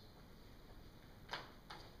this?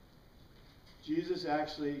 Jesus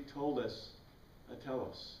actually told us a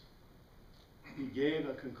telos. He gave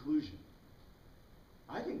a conclusion.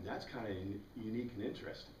 I think that's kind of unique and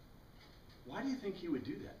interesting. Why do you think he would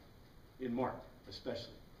do that? In Mark,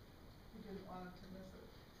 especially. He didn't want him to miss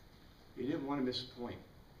it. He didn't want to miss the point.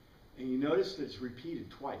 And you notice that it's repeated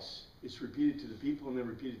twice. It's repeated to the people and then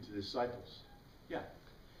repeated to the disciples. Yeah.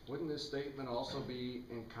 Wouldn't this statement also be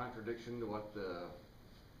in contradiction to what the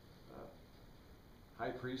high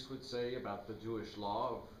priest would say about the Jewish law?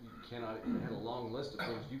 Of you cannot, it had a long list of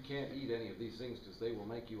things. You can't eat any of these things because they will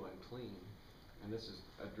make you unclean. And this is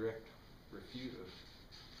a direct refute of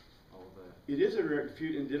all of that. It is a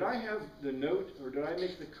refute. And did I have the note, or did I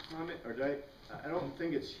make the comment, or did I don't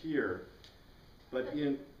think it's here, but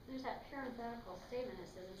in... There's that parenthetical statement that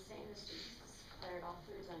says, the same as Jesus declared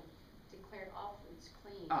all foods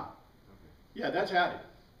clean. Ah, yeah, that's added.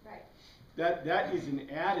 Right. That is an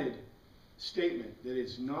added statement that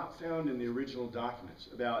is not found in the original documents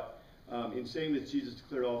about, in saying that Jesus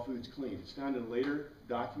declared all foods clean. It's found in later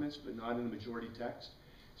documents, but not in the majority text.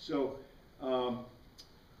 So,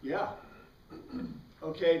 yeah.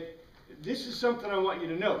 Okay, this is something I want you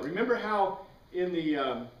to know. Remember how in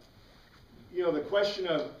the, the question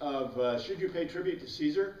of should you pay tribute to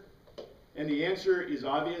Caesar? And the answer is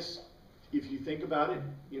obvious if you think about it.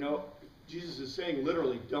 Jesus is saying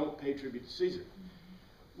literally, don't pay tribute to Caesar.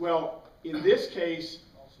 Well, in this case... It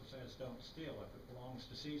also says don't steal. If it belongs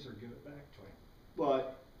to Caesar, give it back to him.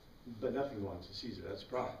 But nothing belongs to Caesar. That's the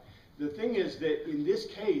problem. The thing is that in this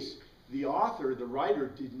case, the author, the writer,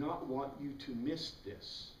 did not want you to miss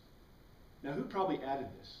this. Now, who probably added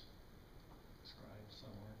this? Scribed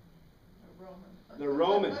somewhere. The Roman. The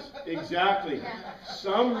Romans, exactly. Yeah.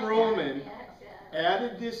 Some Roman Yeah.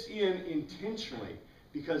 added this in intentionally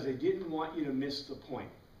because they didn't want you to miss the point.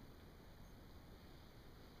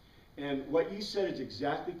 And what you said is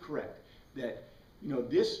exactly correct. That,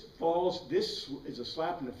 this is a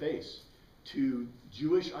slap in the face to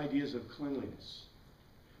Jewish ideas of cleanliness.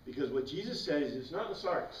 Because what Jesus said is it's not the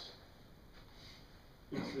sarx,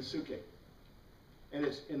 it's the suke. And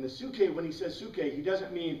it's in the suke, when he says suke, he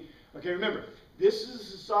doesn't mean, okay, remember, this is a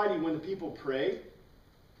society when the people pray,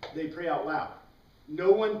 they pray out loud.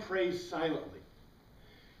 No one prays silently.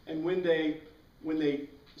 And when they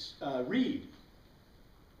read,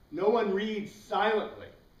 no one reads silently.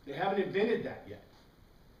 They haven't invented that yet.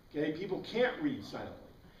 Okay, people can't read silently.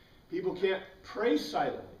 People can't pray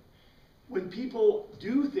silently. When people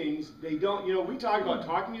do things, they don't, we talk about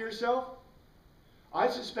talking to yourself. I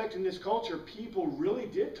suspect in this culture, people really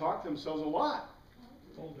did talk to themselves a lot.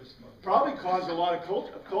 Full disclosure. Probably caused a lot of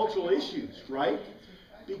cultural issues, right?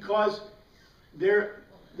 Because and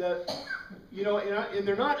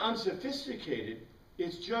they're not unsophisticated.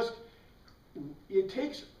 It's just, it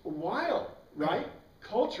takes a while, right?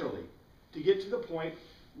 Culturally, to get to the point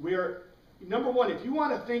where, number one, if you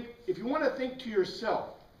want to think to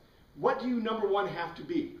yourself, what do you, number one, have to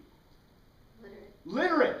be?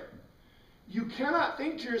 Literate. You cannot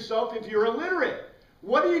think to yourself if you're illiterate.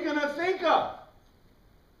 What are you going to think of?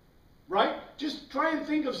 Right? Just try and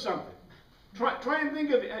think of something. Try and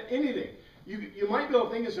think of anything. You might be able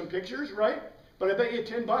to think of some pictures, right? But I bet you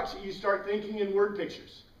 $10 you start thinking in word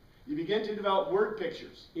pictures. You begin to develop word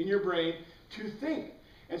pictures in your brain to think.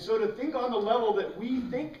 And so to think on the level that we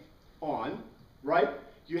think on, right,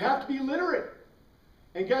 you have to be literate.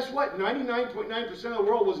 And guess what? 99.9% of the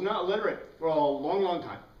world was not literate for a long, long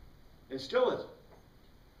time. And still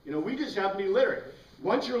isn't. We just have to be literate.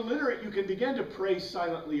 Once you're literate, you can begin to pray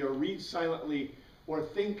silently or read silently or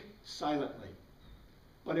think silently.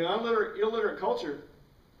 But in illiterate culture,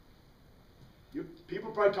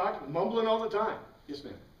 people probably mumbling all the time. Yes,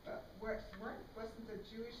 ma'am. Wasn't the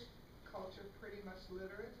Jewish culture pretty much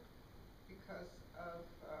literate because of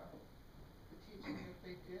the teaching that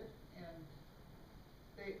they did? And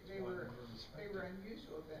they were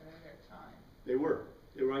unusual then in their time. They were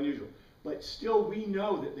unusual. But still, we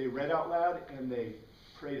know that they read out loud and they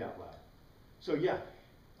prayed out loud. So yeah,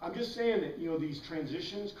 I'm just saying that, these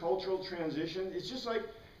transitions, cultural transitions, it's just like,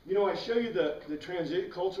 I show you the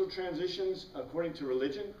cultural transitions according to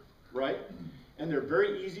religion, right? And they're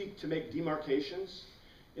very easy to make demarcations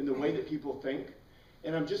in the way that people think.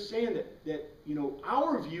 And I'm just saying that you know,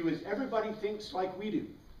 our view is everybody thinks like we do,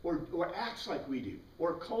 or acts like we do,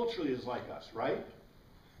 or culturally is like us, right?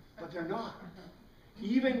 But they're not.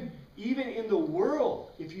 Even in the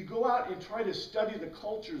world, if you go out and try to study the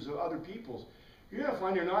cultures of other peoples, you're going to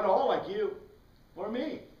find they're not all like you or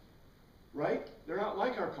me, right? They're not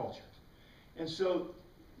like our culture. And so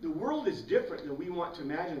the world is different than we want to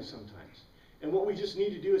imagine sometimes. And what we just need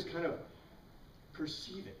to do is kind of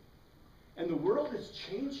perceive it. And the world is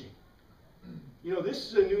changing. You know, this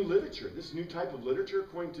is a new literature, this new type of literature,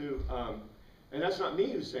 according to, and that's not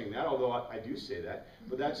me who's saying that, although I do say that,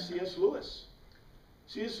 but that's C.S. Lewis.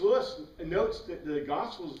 C.S. Lewis notes that the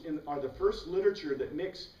Gospels are the first literature that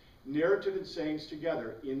mix narrative and sayings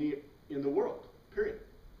together in the world, period.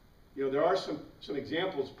 You know, there are some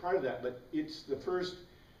examples prior to that, but it's the first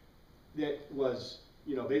that was,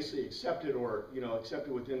 you know, basically accepted, or, you know,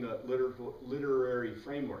 accepted within the literary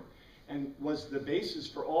framework, and was the basis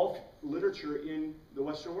for all literature in the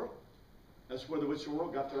Western world. That's where the Western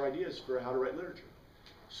world got their ideas for how to write literature.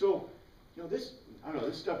 So, you know, this, I don't know,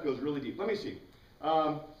 this stuff goes really deep. Let me see.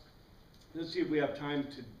 Let's see if we have time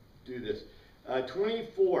to do this.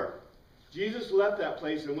 24. Jesus left that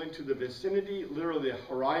place and went to the vicinity, literally the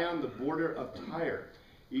Horion, the border of Tyre.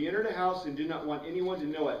 He entered a house and did not want anyone to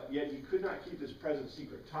know it, yet he could not keep his presence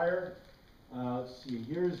secret. Tyre, let's see,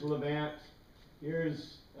 here's Levant,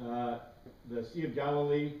 here's the Sea of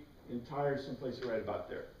Galilee, and Tyre, someplace right about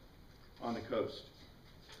there on the coast.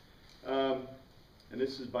 And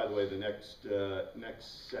this is, by the way, the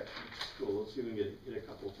next section. Cool. Let's see if we can get a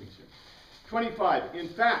couple of things here. 25. In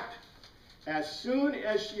fact, as soon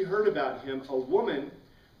as she heard about him, a woman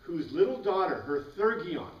whose little daughter, her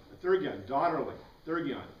daughterling,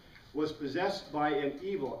 was possessed by an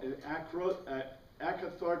evil, an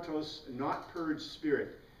akathartos, not purged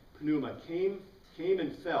spirit, pneuma, came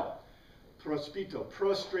and fell,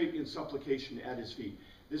 prostrate in supplication at his feet.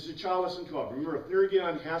 This is a child less than 12. Remember, a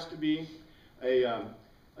thurgion has to be a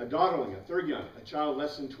daughterling, a thurgion, a child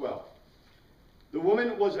less than 12. The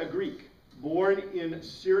woman was a Greek, born in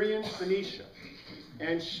Syrian Phoenicia,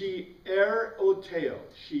 and she eroteo.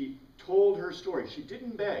 She told her story. She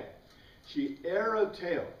didn't beg. She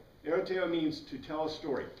eroteo. Eroteo means to tell a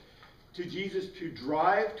story. To Jesus, to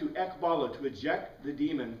drive, to ekbalo, to eject the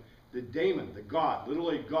demon, the God,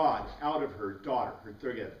 literally God, out of her daughter, her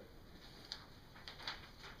thurgion.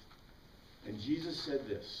 And Jesus said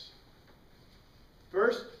this: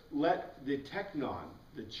 first, let the teknon,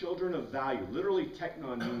 the children of value, literally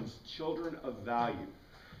teknon means children of value,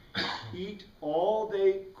 eat all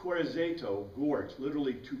they korazeto, gorge,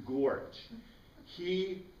 literally to gorge.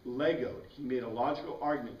 He legoed, he made a logical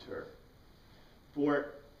argument to her. For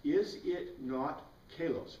is it not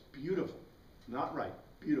kalos, beautiful, not right,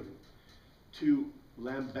 beautiful, to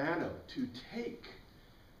lambano, to take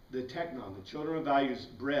the teknon, the children of value's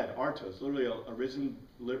bread, artos, literally a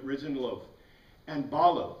risen loaf, and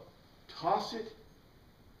balo, toss it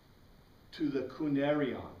to the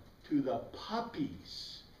kunarion, to the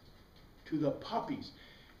puppies, to the puppies.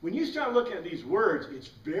 When you start looking at these words, it's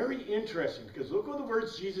very interesting, because look what the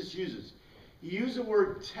words Jesus uses. He used the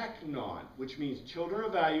word teknon, which means children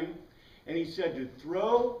of value, and he said to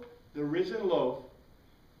throw the risen loaf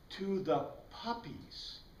to the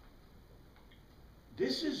puppies.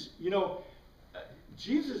 This is, you know,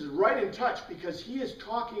 Jesus is right in touch, because he is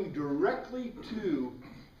talking directly to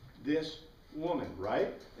this woman,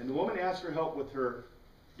 right? And the woman asked for help with her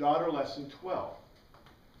daughter less than 12.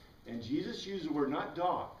 And Jesus used the word not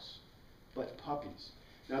dogs, but puppies.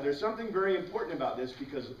 Now there's something very important about this,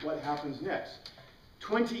 because of what happens next.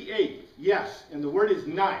 28, yes, and the word is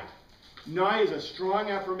nai. Nai is a strong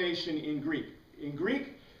affirmation in Greek. In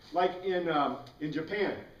Greek, like in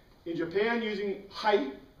Japan. In Japan, using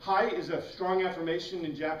hai. Hai is a strong affirmation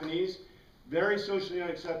in Japanese. Very socially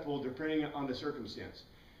unacceptable depending on the circumstance.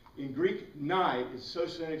 In Greek, nai is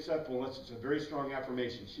socially unacceptable unless it's a very strong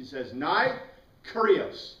affirmation. She says, nai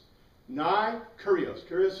kurios. Nai kurios.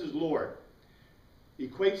 Kurios is Lord.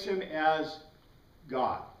 Equates him as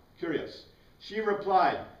God. Kurios. She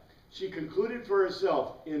replied, she concluded for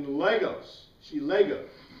herself in legos. She legoed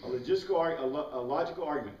a logical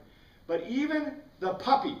argument. But even the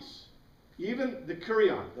puppies, even the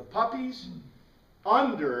kurion, the puppies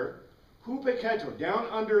under hupeketo, down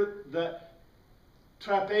under the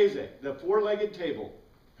trapeze, the four-legged table,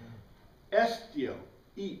 estio,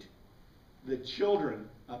 eat, the children,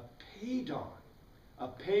 a pedon,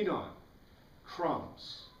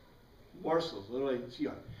 crumbs, morsels, literally,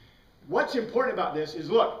 sion. What's important about this is,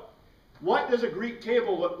 look, what does a Greek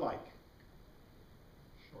table look like?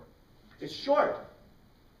 Short. It's short.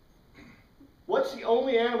 What's the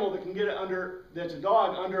only animal that can get it under, that's a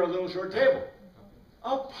dog, under a little short table?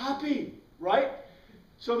 A puppy, right?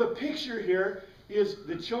 So the picture here is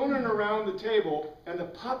the children around the table and the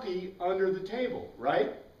puppy under the table,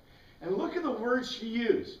 right? And look at the words she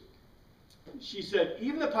used. She said,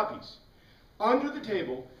 even the puppies under the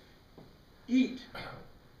table eat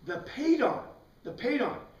the paid on,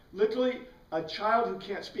 literally a child who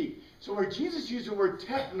can't speak. So where Jesus used the word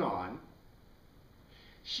teknon,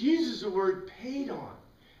 she uses the word paid on.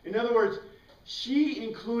 In other words, she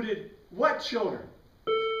included what children?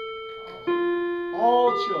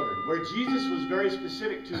 All children. Where Jesus was very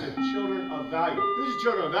specific to the children of value. Who's the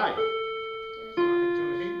children of value?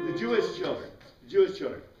 The Jewish children. The Jewish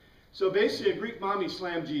children. So basically a Greek mommy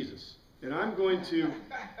slammed Jesus. And I'm going to,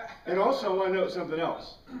 and also I want to note something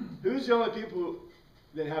else. Who's the only people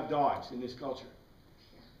that have dogs in this culture?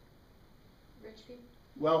 Rich people?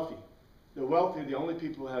 Wealthy. The wealthy are the only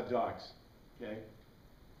people who have dogs. Okay?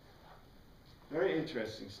 Very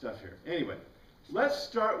interesting stuff here. Anyway, let's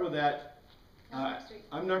start with that. Next week.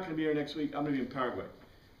 I'm not going to be here next week. I'm going to be in Paraguay.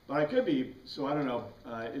 But I could be, so I don't know.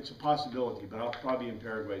 It's a possibility, but I'll probably be in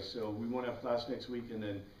Paraguay. So we won't have class next week, and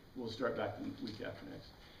then we'll start back the week after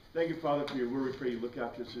next. Thank you, Father, for your word. We pray you look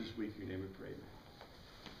after us this week. In your name we pray.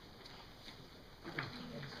 Amen.